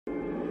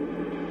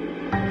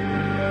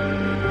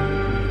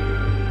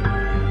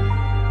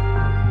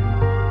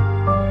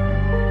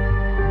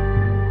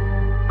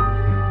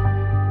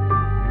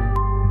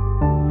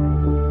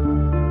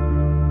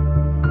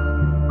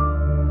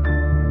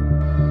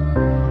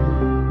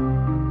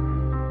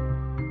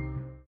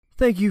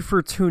Thank you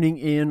for tuning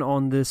in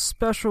on this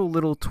special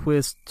little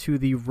twist to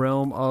the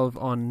realm of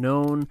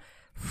unknown,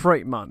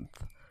 Fright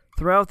Month.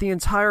 Throughout the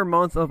entire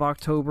month of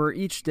October,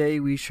 each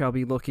day we shall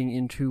be looking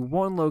into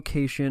one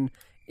location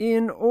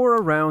in or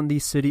around the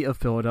city of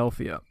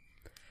Philadelphia,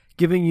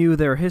 giving you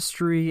their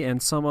history and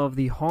some of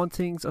the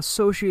hauntings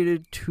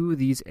associated to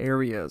these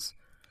areas.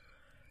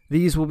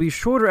 These will be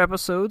shorter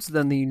episodes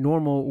than the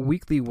normal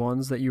weekly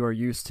ones that you are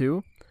used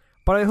to,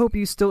 but I hope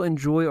you still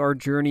enjoy our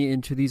journey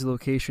into these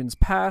locations'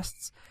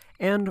 pasts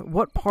and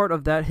what part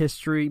of that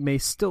history may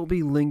still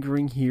be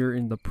lingering here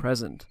in the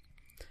present.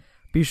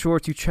 Be sure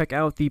to check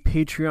out the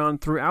Patreon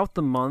throughout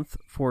the month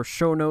for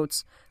show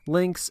notes,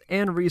 links,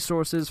 and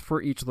resources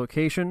for each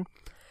location,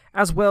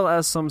 as well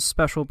as some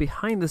special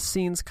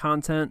behind-the-scenes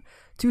content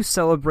to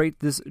celebrate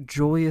this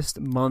joyous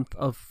month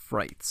of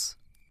frights.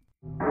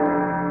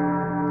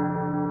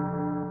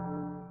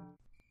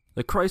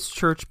 The Christ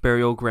Church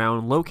Burial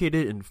Ground,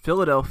 located in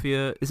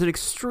Philadelphia, is an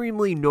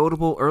extremely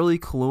notable early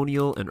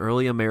colonial and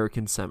early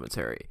American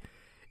cemetery.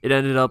 It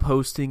ended up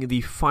hosting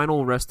the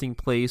final resting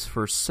place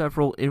for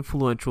several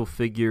influential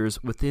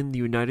figures within the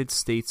United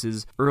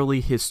States' early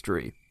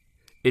history.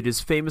 It is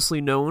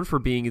famously known for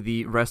being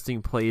the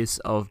resting place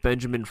of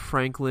Benjamin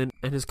Franklin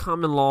and his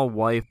common-law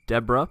wife,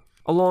 Deborah,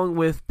 along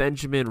with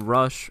Benjamin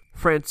Rush,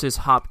 Francis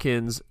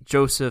Hopkins,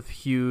 Joseph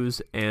Hughes,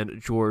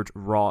 and George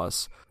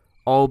Ross,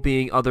 all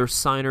being other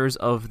signers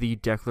of the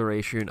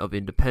Declaration of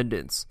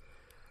Independence.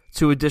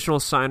 Two additional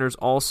signers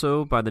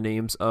also, by the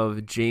names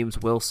of James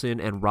Wilson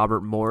and Robert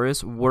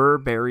Morris, were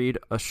buried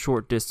a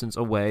short distance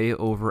away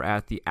over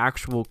at the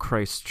actual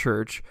Christ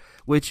Church,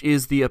 which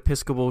is the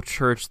Episcopal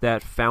church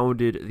that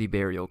founded the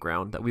burial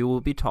ground that we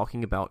will be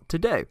talking about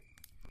today.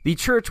 The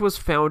church was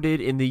founded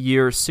in the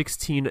year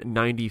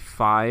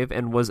 1695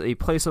 and was a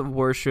place of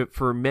worship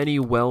for many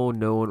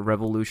well-known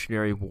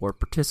Revolutionary War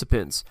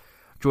participants.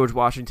 George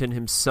Washington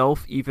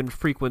himself even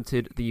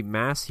frequented the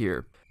Mass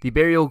here. The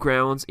burial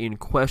grounds in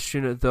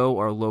question, though,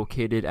 are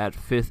located at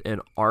 5th and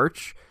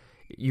Arch.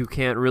 You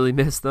can't really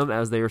miss them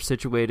as they are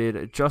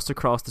situated just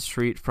across the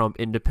street from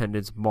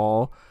Independence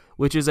Mall,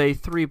 which is a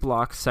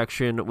 3-block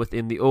section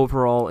within the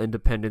overall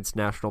Independence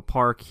National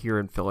Park here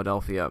in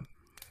Philadelphia.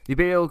 The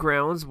burial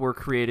grounds were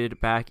created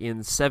back in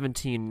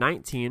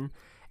 1719,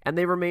 and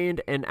they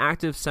remained an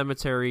active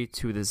cemetery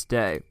to this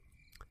day.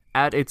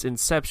 At its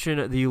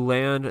inception, the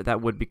land that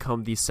would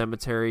become the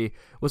cemetery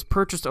was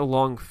purchased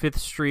along 5th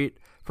Street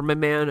from a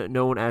man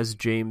known as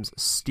James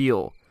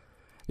Steele.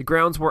 The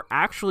grounds were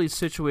actually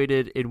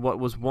situated in what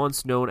was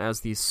once known as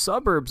the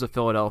suburbs of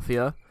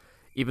Philadelphia,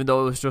 even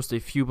though it was just a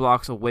few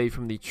blocks away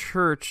from the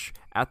church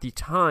at the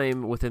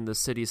time within the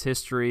city's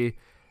history.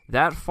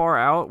 That far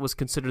out was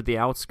considered the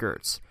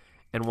outskirts,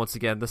 and once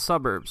again the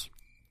suburbs.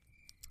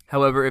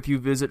 However, if you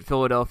visit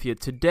Philadelphia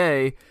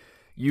today,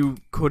 you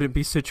couldn't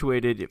be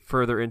situated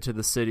further into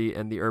the city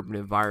and the urban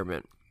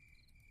environment.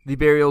 The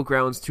burial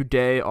grounds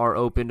today are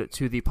open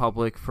to the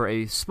public for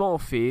a small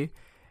fee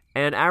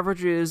and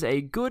averages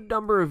a good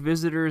number of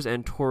visitors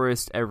and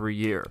tourists every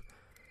year.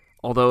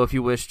 Although if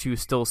you wish to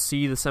still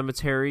see the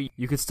cemetery,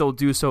 you can still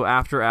do so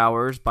after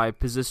hours by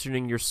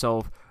positioning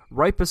yourself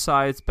right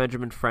beside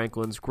Benjamin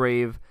Franklin's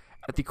grave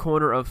at the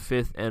corner of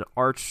 5th and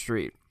Arch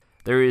Street.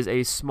 There is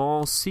a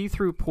small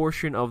see-through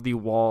portion of the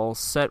wall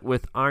set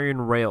with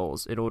iron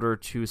rails in order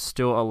to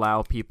still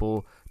allow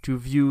people to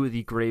view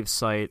the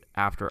gravesite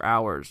after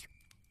hours.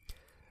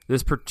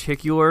 This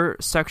particular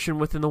section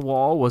within the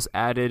wall was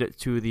added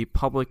to the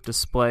public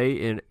display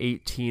in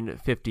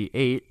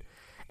 1858,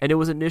 and it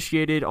was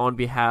initiated on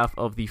behalf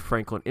of the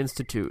Franklin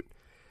Institute,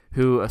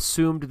 who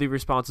assumed the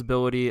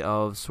responsibility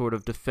of sort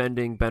of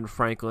defending Ben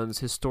Franklin's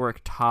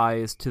historic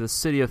ties to the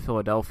city of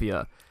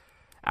Philadelphia,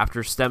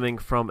 after stemming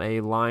from a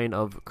line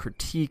of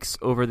critiques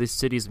over the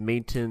city's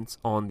maintenance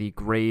on the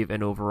grave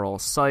and overall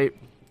site.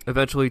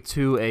 Eventually,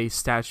 too, a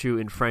statue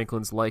in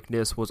Franklin's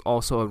likeness was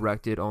also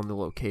erected on the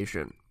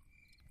location.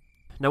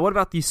 Now, what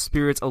about the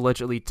spirits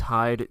allegedly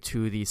tied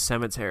to the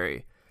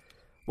cemetery?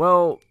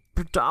 Well,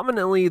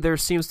 predominantly there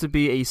seems to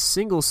be a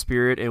single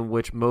spirit in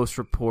which most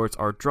reports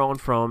are drawn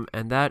from,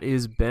 and that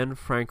is Ben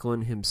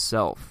Franklin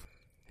himself.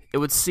 It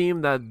would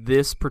seem that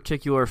this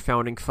particular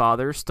founding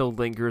father still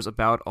lingers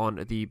about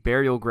on the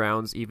burial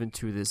grounds even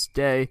to this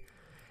day,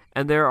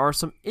 and there are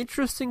some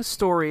interesting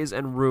stories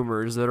and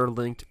rumors that are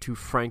linked to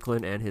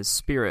Franklin and his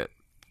spirit.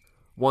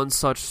 One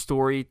such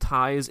story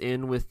ties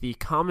in with the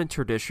common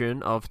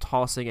tradition of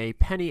tossing a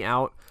penny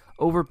out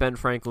over Ben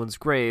Franklin's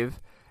grave,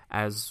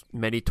 as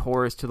many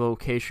tourists to the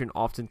location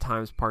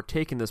oftentimes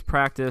partake in this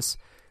practice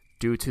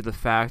due to the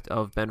fact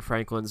of Ben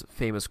Franklin's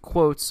famous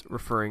quotes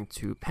referring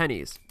to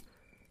pennies.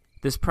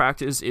 This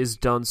practice is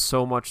done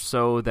so much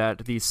so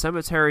that the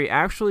cemetery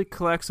actually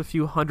collects a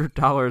few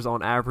 $100s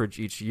on average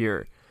each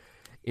year,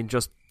 in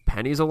just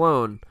pennies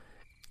alone.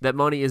 That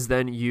money is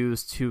then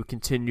used to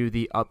continue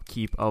the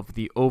upkeep of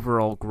the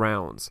overall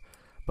grounds.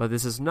 But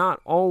this is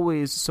not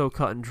always so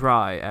cut and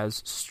dry,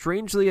 as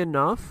strangely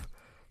enough,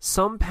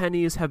 some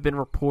pennies have been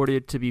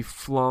reported to be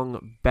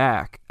flung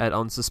back at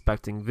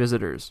unsuspecting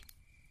visitors.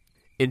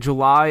 In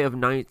July of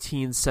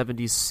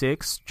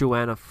 1976,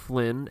 Joanna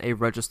Flynn, a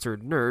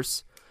registered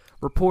nurse,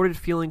 reported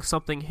feeling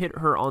something hit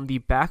her on the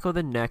back of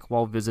the neck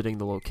while visiting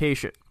the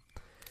location.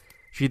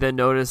 She then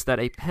noticed that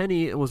a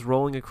penny was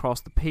rolling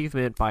across the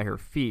pavement by her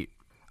feet.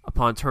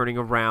 Upon turning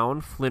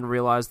around, Flynn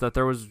realized that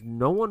there was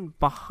no one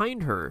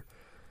behind her.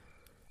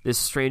 This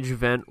strange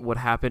event would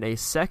happen a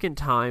second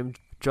time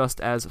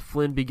just as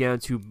Flynn began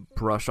to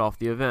brush off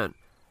the event.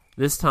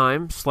 This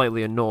time,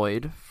 slightly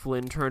annoyed,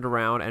 Flynn turned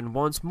around and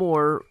once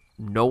more,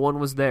 no one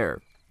was there.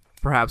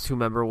 Perhaps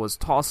whomever was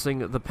tossing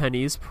the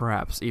pennies,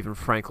 perhaps even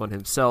Franklin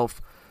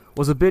himself,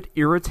 was a bit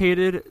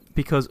irritated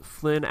because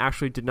Flynn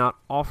actually did not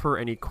offer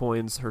any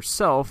coins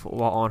herself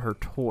while on her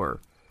tour.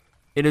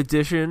 In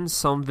addition,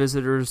 some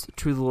visitors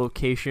to the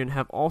location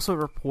have also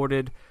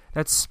reported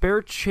that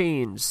spare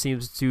change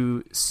seems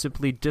to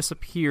simply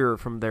disappear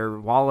from their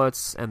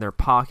wallets and their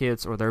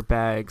pockets or their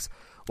bags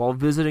while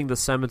visiting the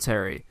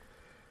cemetery.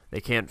 They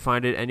can't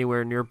find it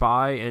anywhere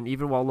nearby, and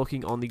even while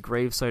looking on the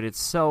gravesite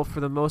itself, for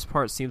the most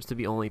part seems to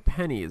be only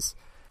pennies.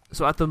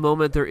 So at the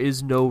moment, there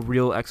is no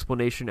real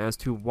explanation as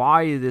to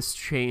why this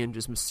change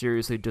is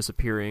mysteriously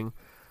disappearing,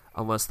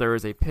 unless there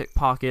is a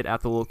pickpocket at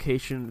the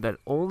location that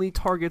only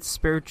targets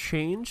spare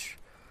change,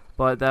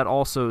 but that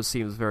also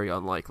seems very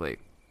unlikely.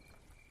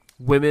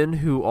 Women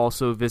who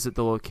also visit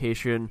the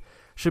location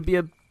should be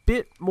a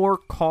bit more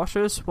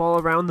cautious while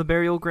around the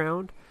burial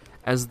ground,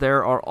 as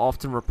there are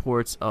often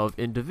reports of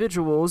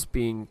individuals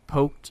being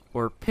poked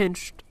or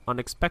pinched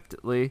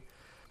unexpectedly,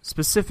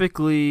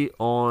 specifically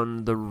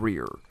on the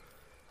rear.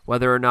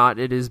 Whether or not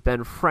it is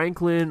Ben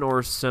Franklin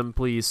or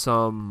simply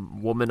some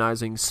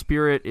womanizing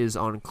spirit is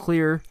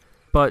unclear,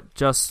 but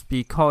just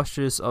be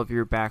cautious of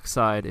your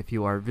backside if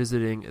you are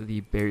visiting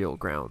the burial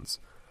grounds.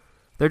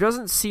 There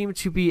doesn't seem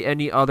to be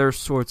any other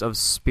sorts of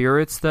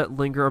spirits that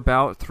linger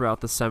about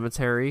throughout the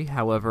cemetery.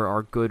 However,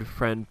 our good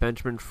friend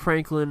Benjamin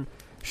Franklin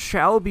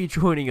shall be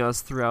joining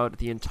us throughout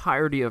the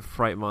entirety of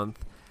Fright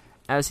Month,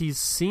 as he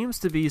seems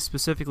to be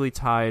specifically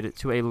tied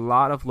to a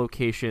lot of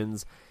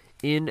locations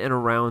in and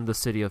around the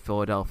city of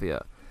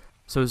Philadelphia.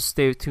 So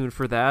stay tuned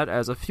for that,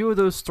 as a few of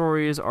those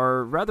stories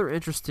are rather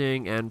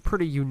interesting and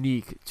pretty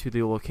unique to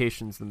the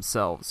locations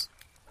themselves.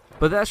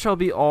 But that shall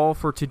be all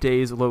for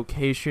today's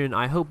location.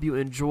 I hope you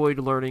enjoyed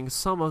learning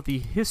some of the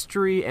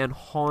history and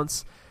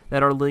haunts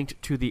that are linked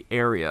to the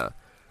area.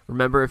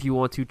 Remember, if you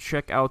want to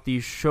check out the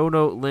show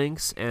note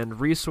links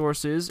and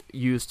resources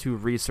used to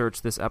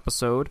research this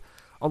episode,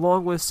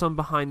 along with some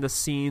behind the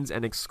scenes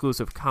and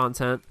exclusive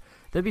content,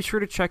 then be sure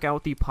to check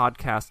out the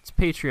podcast's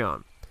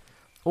Patreon.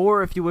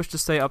 Or if you wish to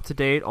stay up to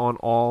date on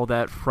all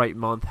that Fright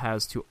Month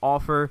has to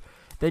offer,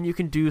 then you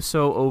can do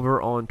so over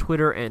on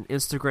Twitter and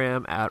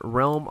Instagram at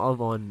Realm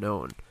of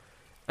Unknown.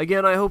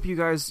 Again, I hope you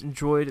guys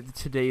enjoyed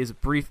today's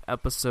brief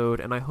episode,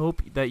 and I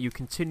hope that you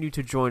continue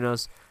to join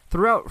us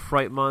throughout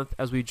Fright Month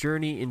as we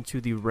journey into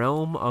the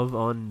Realm of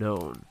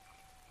Unknown.